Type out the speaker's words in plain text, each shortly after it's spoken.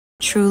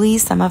Truly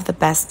some of the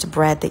best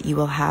bread that you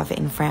will have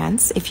in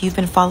France. If you've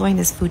been following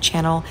this food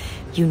channel,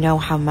 you know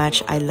how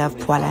much I love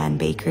Poilane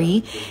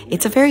Bakery.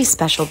 It's a very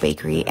special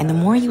bakery, and the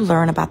more you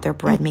learn about their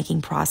bread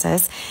making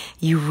process,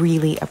 you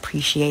really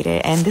appreciate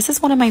it. And this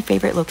is one of my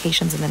favorite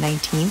locations in the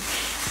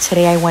 19th.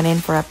 Today I went in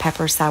for a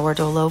pepper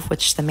sourdough loaf,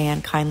 which the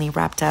man kindly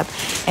wrapped up,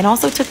 and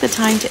also took the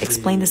time to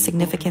explain the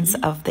significance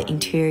of the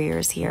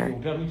interiors here.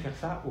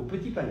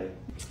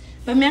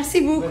 Merci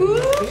beaucoup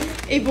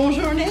et bonne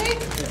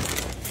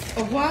journée.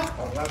 Au revoir.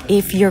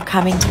 If you're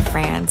coming to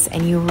France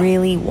and you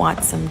really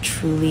want some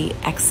truly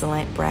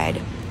excellent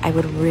bread, I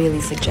would really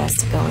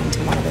suggest going to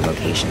one of the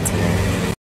locations here.